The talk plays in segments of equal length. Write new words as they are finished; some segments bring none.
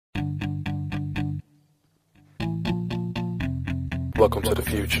Welcome to the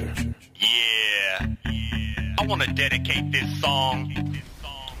future. Yeah. I want to dedicate this song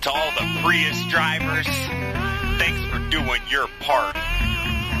to all the Prius drivers. Thanks for doing your part.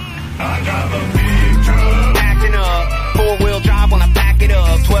 I got a big truck. Acting up, four-wheel drive when I pack it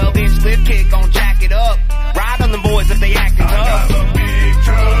up. 12-inch lift kit, gon' jack it up. Ride on the boys if they acting tough. I got a big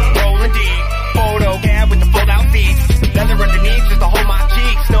truck. Rolling deep, photo cab with the fold-out seats. Leather underneath just to hold my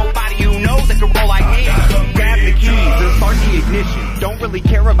cheeks. Nobody you know that can roll like me. Grab the keys and start the ignition. Don't really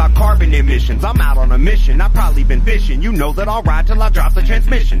care about carbon emissions. I'm out on a mission. I've probably been fishing. You know that I'll ride till I drop the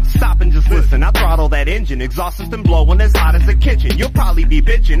transmission. Stop and just listen. I throttle that engine. Exhaust system blowing as hot as a kitchen. You'll probably be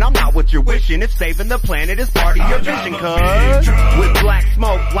bitching. I'm not what you're wishing. If saving the planet is part of your vision, cuz with black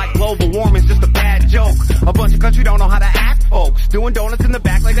smoke like global warming's just a bad joke. A bunch of country don't know how to act, folks. Doing donuts in the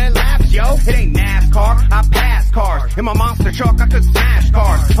back like that laps, yo. It ain't NASCAR. I pass cars. In my monster truck, I could smash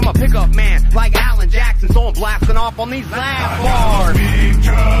cars. I'm a pickup man like Alan Jackson, so I'm blasting off on these last bars.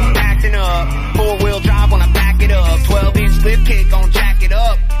 Acting up, four-wheel drive when I pack it up. 12-inch lift kit, gon' jack it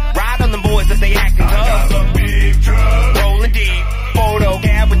up. Ride on the boys if they acting tough. Rolling deep, photo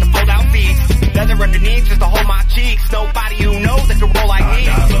cab with the fold-out seats. Leather underneath just to hold my cheeks. Nobody you know that can roll like me.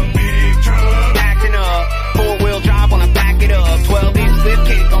 Acting up, four-wheel drive when I pack it up. 12-inch lift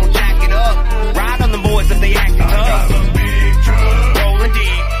kit, gon' jack it up. Ride on the boys if they acting tough. Rolling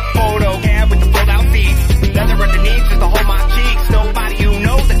deep, photo cab with the fold-out seats. Leather underneath just to hold my cheeks. Nobody you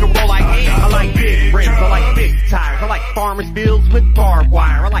know that can roll like me. I like big rims, I like big tires. I like farmers fields with barbed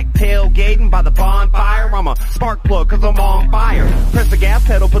wire. I like tailgating by the bonfire. I'm a spark plug cause I'm on fire. Press the gas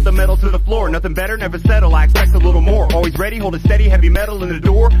pedal, put the metal to the floor. Nothing better, never settle, I expect a little more. Always ready, hold it steady, heavy metal in the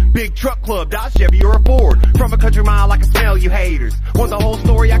door. Big truck club, Dodge, Chevy or a Ford. From a country mile I can smell you haters. Want the whole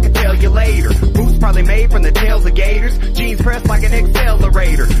story, I can tell you later. Boots probably made from the tails of gators. Jeans pressed like an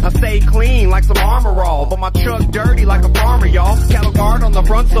accelerator. I stay clean like some armor all, but my truck dirty like a farmer, y'all. Cattle guard on the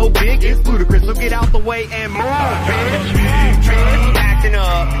front so big it's ludicrous, so get out the way and move, bitch. Acting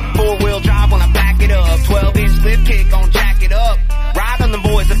up, four-wheel drive